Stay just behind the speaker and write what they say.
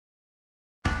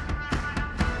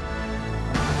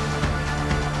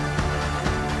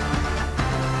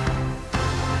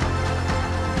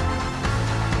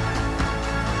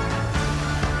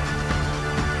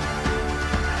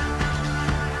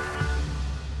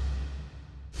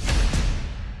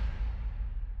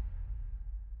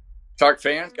Shark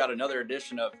fans, got another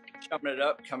edition of Chummin' It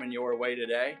Up coming your way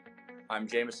today. I'm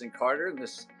Jamison Carter, and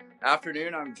this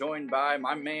afternoon I'm joined by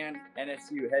my man,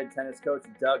 NSU head tennis coach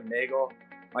Doug Neagle.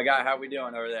 My guy, how we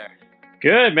doing over there?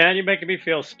 Good, man. You're making me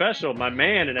feel special, my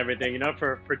man, and everything. You know,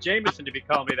 for Jamison to be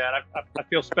calling me that, I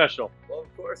feel special. Well,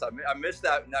 of course, I miss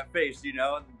that face,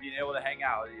 and being able to hang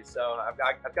out with you. So I've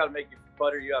got to make you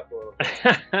butter you up a little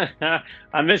bit.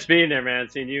 I miss being there, man.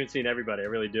 Seeing you and seeing everybody. I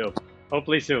really do.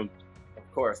 Hopefully soon.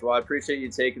 Of course. Well, I appreciate you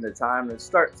taking the time to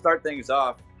start things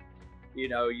off.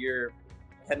 You're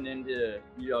heading into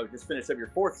just finished up your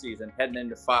fourth season, heading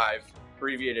into 5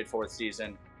 abbreviated fourth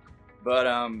season, but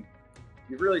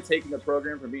you've really taken the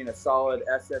program from being a solid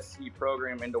SSC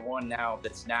program into one now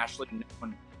that's nationally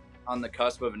known, on the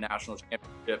cusp of a national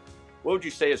championship. What would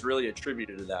you say is really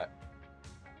attributed to that?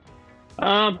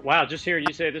 Wow, just hearing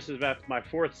you say this is about my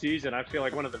 4th season, I feel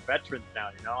like one of the veterans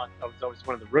now. I was always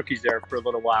one of the rookies there for a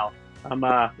little while.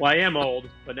 I am old,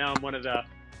 but now I'm one of the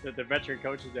veteran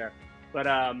coaches there. But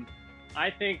I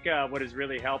think what has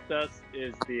really helped us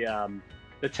is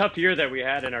the tough year that we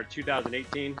had in our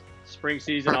 2018 spring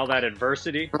season, all that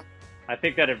adversity. I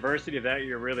think that adversity of that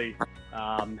year really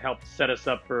helped set us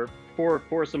up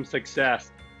for some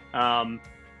success.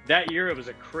 That year, it was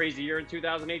a crazy year in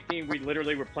 2018. We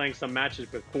literally were playing some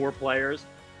matches with 4 players.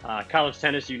 College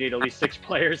tennis, you need at least 6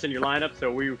 players in your lineup.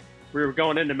 So we were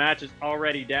going into matches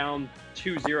already down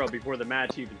 2-0 before the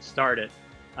match even started.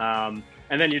 And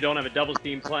then you don't have a doubles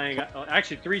team playing,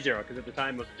 actually 3-0, because at the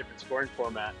time it was a different scoring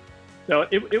format. So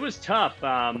it was tough.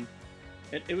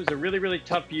 It was a really, really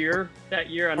tough year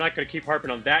that year. I'm not going to keep harping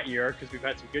on that year because we've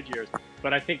had some good years.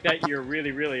 But I think that year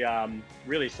really,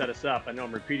 really set us up. I know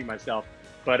I'm repeating myself.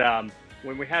 But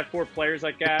when we had 4 players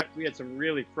like that, we had some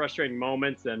really frustrating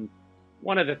moments. And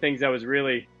one of the things that was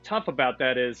really tough about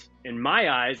that is, in my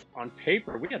eyes, on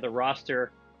paper, we had the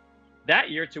roster that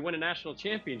year to win a national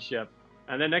championship.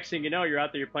 And then next thing you know, you're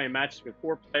out there, you're playing matches with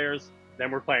 4 players.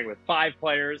 Then we're playing with 5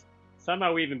 players.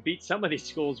 Somehow we even beat some of these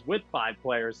schools with 5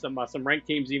 players, some ranked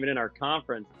teams even in our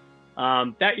conference.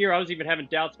 That year, I was even having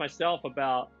doubts myself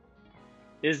about,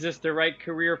 is this the right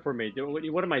career for me?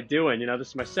 What am I doing? This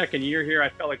is my 2nd year here. I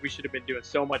felt like we should have been doing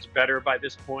so much better by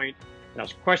this point. And I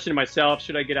was questioning myself,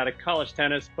 should I get out of college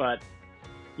tennis? But,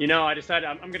 I decided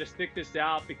I'm going to stick this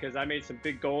out because I made some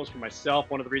big goals for myself.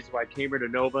 One of the reasons why I came here to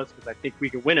Nova is because I think we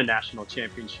could win a national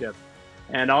championship.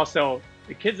 And also,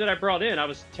 the kids that I brought in, I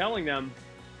was telling them,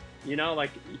 if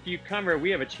you come here, we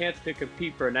have a chance to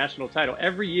compete for a national title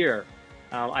every year.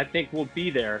 I think we'll be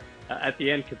there at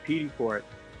the end competing for it.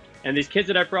 And these kids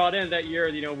that I brought in that year,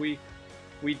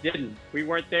 we didn't. We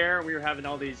weren't there. We were having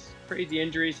all these crazy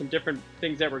injuries and different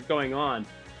things that were going on.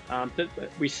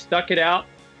 We stuck it out.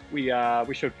 We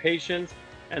showed patience.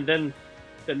 And then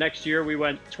the next year we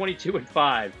went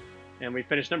 22-5, and we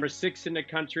finished number 6 in the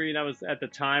country. That was at the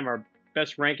time our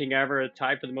best ranking ever,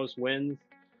 tied for the most wins.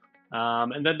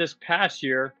 And then this past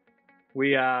year,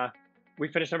 we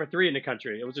finished number 3 in the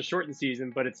country. It was a shortened season,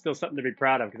 but it's still something to be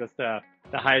proud of because that's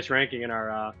the highest ranking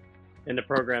in the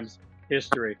program's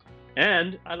history.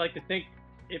 And I'd like to think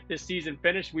if this season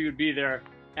finished, we would be there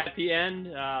at the end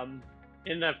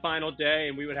in that final day,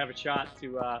 and we would have a shot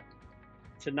to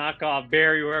knock off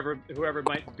Barry, whoever it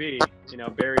might be.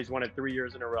 Barry's won it 3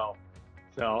 years in a row.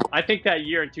 So I think that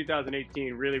year in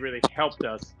 2018 really, really helped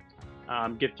us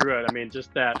get through it. I mean,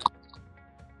 just that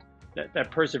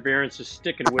perseverance, just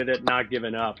sticking with it, not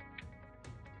giving up.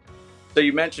 So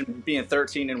you mentioned being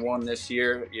 13-1 this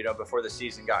year, before the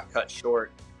season got cut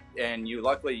short, and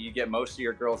luckily you get most of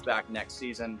your girls back next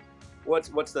season.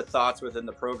 What's the thoughts within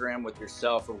the program with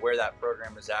yourself of where that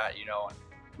program is at, and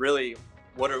really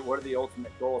what are the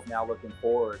ultimate goals now looking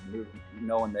forward,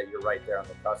 knowing that you're right there on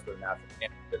the cusp of national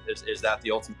championship? Is that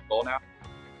the ultimate goal now?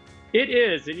 It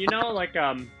is. And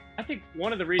I think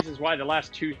one of the reasons why the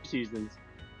last 2 seasons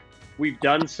we've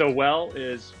done so well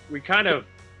is we kind of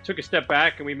took a step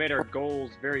back and we made our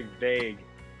goals very vague.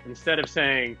 Instead of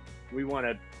saying we want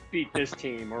to beat this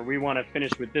team or we want to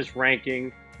finish with this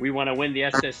ranking, we want to win the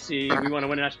SSC, we want to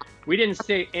win a national. We didn't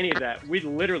say any of that. We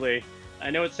literally,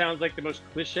 I know it sounds like the most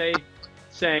cliche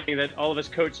saying that all of us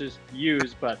coaches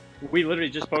use, but we literally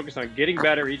just focused on getting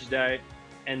better each day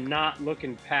and not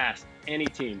looking past any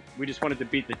team. We just wanted to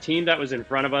beat the team that was in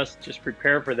front of us, just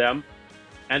prepare for them.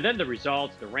 And then the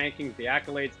results, the rankings, the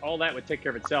accolades, all that would take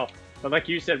care of itself. But like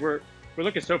you said, we're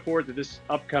looking so forward to this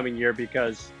upcoming year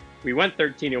because we went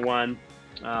 13-1,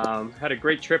 had a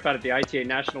great trip out at the ITA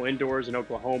National Indoors in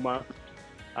Oklahoma,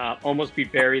 almost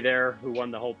beat Barry there, who won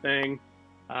the whole thing.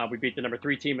 We beat the number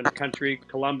 3 team in the country,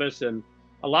 Columbus, and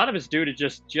a lot of it's due to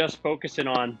just focusing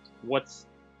on what's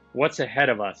ahead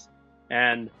of us.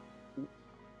 And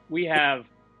we have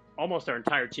almost our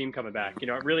entire team coming back. You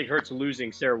know, it really hurts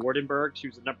losing Sarah Wardenberg. She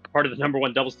was part of the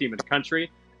 #1 doubles team in the country.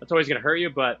 That's always going to hurt you.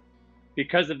 But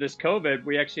because of this COVID,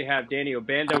 we actually have Danny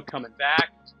Obando coming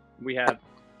back. We have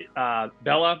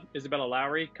Isabella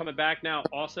Lowry coming back now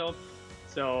also.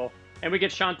 So, and we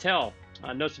get Chantel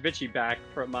Nosovici back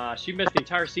from, she missed the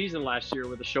entire season last year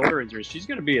with a shoulder injury. She's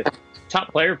going to be a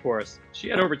top player for us. She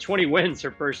had over 20 wins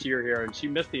her first year here, and she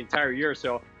missed the entire year.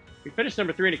 So we finished #3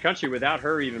 in the country without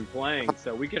her even playing.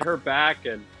 So we get her back,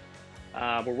 and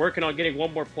we're working on getting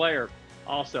one more player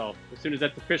also. As soon as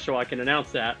that's official, I can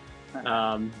announce that.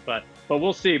 But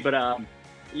we'll see. But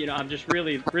you know, I'm just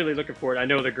really looking forward. I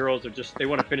know the girls are they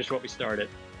want to finish what we started.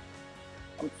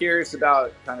 I'm curious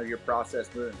about kind of your process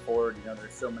moving forward. You know,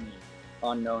 there's so many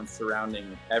unknowns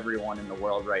surrounding everyone in the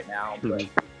world right now. But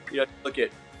you know, look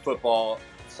at football,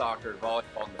 soccer,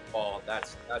 volleyball in the fall.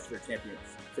 That's their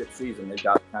championship season. They've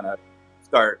got to kind of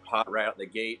start hot right out the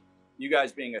gate. You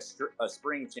guys being a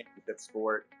spring championship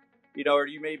sport, you know, are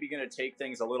you maybe going to take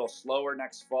things a little slower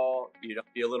next fall? You know,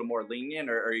 be a little more lenient,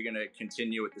 or are you going to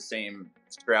continue with the same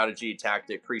strategy,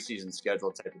 tactic, preseason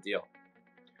schedule type of deal?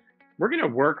 We're going to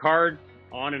work hard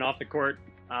on and off the court.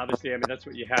 Obviously, I mean, that's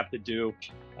what you have to do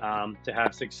to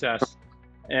have success.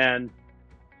 And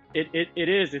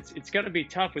it's going to be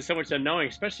tough with so much unknowing,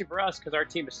 especially for us, because our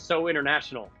team is so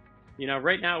international. You know,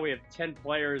 right now we have 10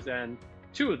 players, and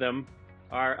 2 of them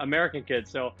are American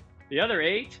kids. So the other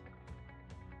 8,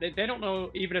 they don't know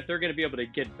even if they're going to be able to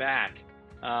get back.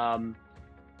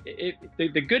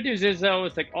 The good news is, though,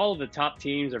 it's like all of the top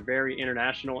teams are very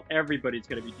international. Everybody's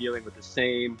going to be dealing with the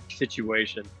same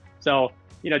situation. So,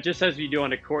 you know, just as you do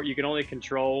on the court, you can only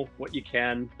control what you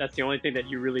can. That's the only thing that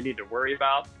you really need to worry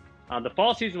about. The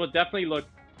fall season will definitely look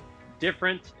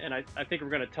different, and I think we're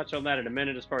going to touch on that in a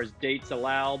minute as far as dates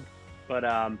allowed. But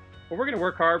we're going to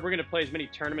work hard. We're going to play as many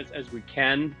tournaments as we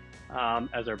can,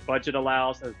 as our budget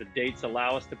allows, as the dates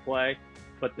allow us to play.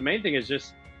 But the main thing is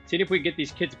just seeing if we get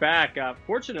these kids back.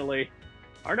 Fortunately,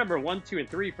 our number 1, 2, and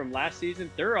 3 from last season,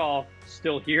 they're all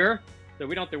still here, so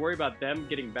we don't have to worry about them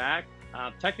getting back.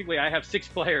 Technically, I have 6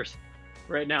 players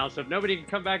right now, so if nobody can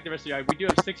come back the rest of the year, we do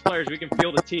have 6 players. We can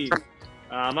field a team.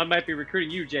 I might be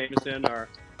recruiting you, Jameson, or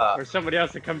somebody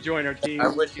else to come join our team. I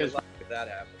wish you luck if that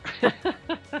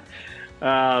happened.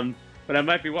 But I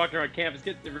might be walking around campus,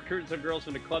 recruiting some girls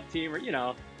from the club team, or, you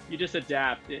know, you just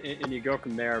adapt and you go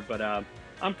from there. But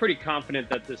I'm pretty confident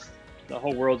that the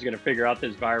whole world's going to figure out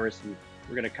this virus, and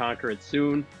we're going to conquer it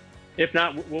soon. If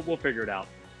not, we'll figure it out.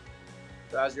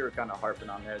 So as you were kind of harping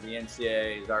on there, the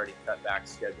NCAA has already cut back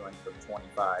scheduling from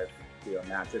 25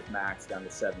 matches max down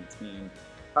to 17.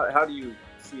 How do you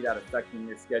see that affecting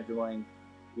your scheduling?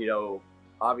 You know,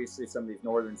 obviously some of these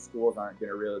northern schools aren't going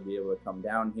to really be able to come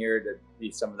down here to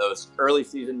be some of those early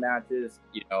season matches.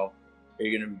 You know, are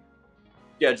you going to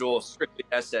schedule strictly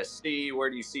SSC? Where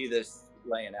do you see this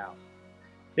laying out?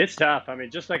 It's tough. I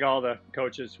mean, just like all the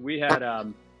coaches, we had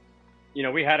our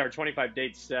 25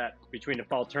 dates set between the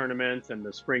fall tournaments and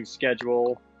the spring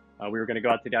schedule. We were going to go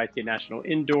out to the ITA National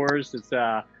Indoors.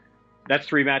 That's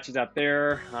 3 matches out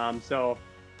there. So,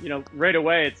 you know, right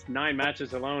away it's 9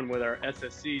 matches alone with our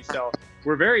SSC. So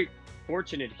we're very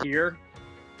fortunate here.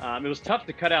 It was tough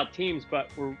to cut out teams, but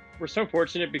we're so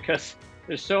fortunate because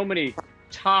there's so many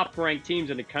top-ranked teams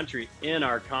in the country in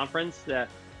our conference that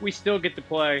we still get to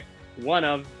play one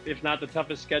of, if not the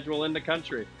toughest schedule in the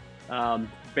country.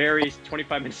 Barry's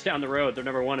 25 minutes down the road. They're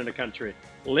number 1 in the country.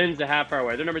 Lynn's a half hour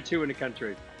away. They're number 2 in the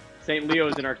country. St.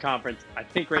 Leo's in our conference. I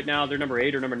think right now they're number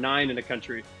 8 or number 9 in the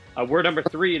country. We're number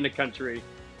 3 in the country.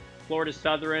 Florida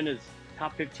Southern is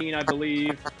top 15, I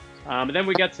believe. And then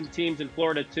we got some teams in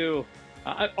Florida too.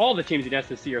 All the teams in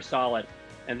SSC are solid.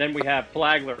 And then we have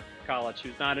Flagler College,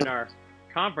 who's not in our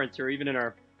conference or even in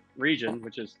our region,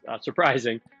 which is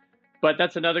surprising. But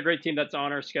that's another great team that's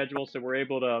on our schedule, so we're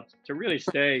able to really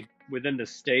stay within the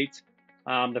state.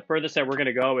 The furthest that we're going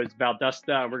to go is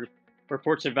Valdosta. We're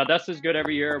fortunate. Valdosta's good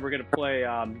every year. We're going to play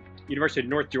University of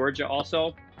North Georgia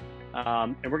also,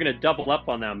 and we're going to double up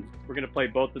on them. We're going to play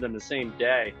both of them the same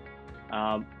day.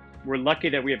 We're lucky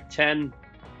that we have 10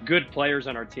 good players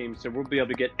on our team, so we'll be able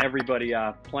to get everybody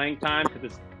playing time, because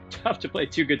it's tough to play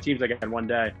 2 good teams like in one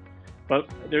day. But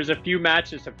there's a few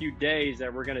matches, a few days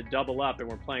that we're going to double up, and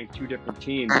we're playing 2 different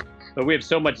teams. But we have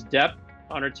so much depth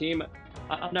on our team.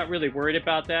 I'm not really worried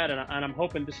about that, and I'm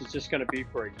hoping this is just going to be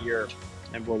for a year,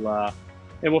 and we'll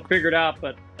figure it out.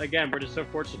 But again, we're just so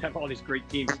fortunate to have all these great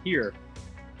teams here,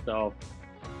 so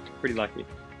pretty lucky.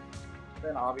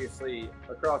 Then obviously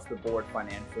across the board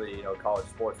financially, you know, college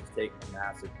sports has taken a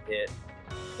massive hit.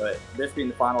 But this being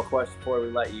the final question before we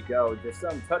let you go, just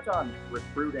touch on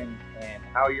recruiting and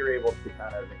how you're able to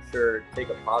kind of take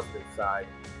a positive side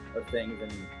of things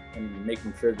and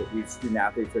making sure that these student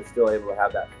athletes are still able to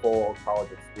have that full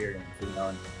college experience,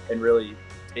 and really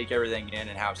take everything in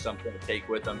and have something to take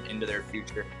with them into their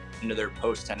future, into their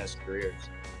post-tennis careers.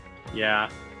 Yeah.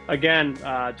 Again,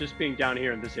 just being down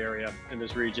here in this area, in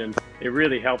this region, it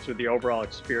really helps with the overall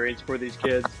experience for these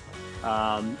kids.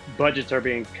 Budgets are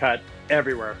being cut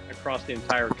everywhere across the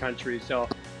entire country. So,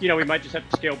 we might just have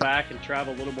to scale back and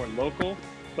travel a little more local,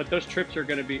 but those trips are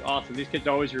going to be awesome. These kids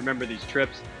always remember these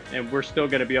trips, and we're still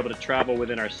going to be able to travel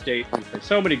within our state. We play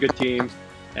so many good teams,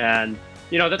 and,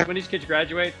 that's when these kids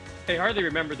graduate. They hardly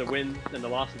remember the wins and the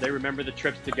losses. They remember the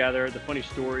trips together, the funny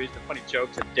stories, the funny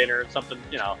jokes at dinner, something,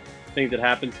 things that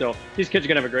happen. So these kids are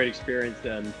going to have a great experience,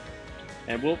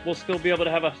 and we'll still be able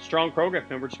to have a strong program,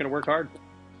 and we're just going to work hard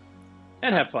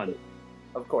and have fun.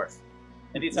 Of course.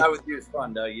 Anytime with you is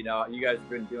fun, Doug. You guys have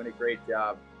been doing a great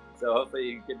job. So hopefully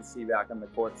you get to see you back on the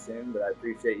court soon, but I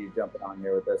appreciate you jumping on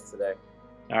here with us today.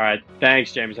 All right.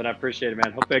 Thanks, James, and I appreciate it,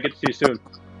 man. Hopefully I get to see you soon.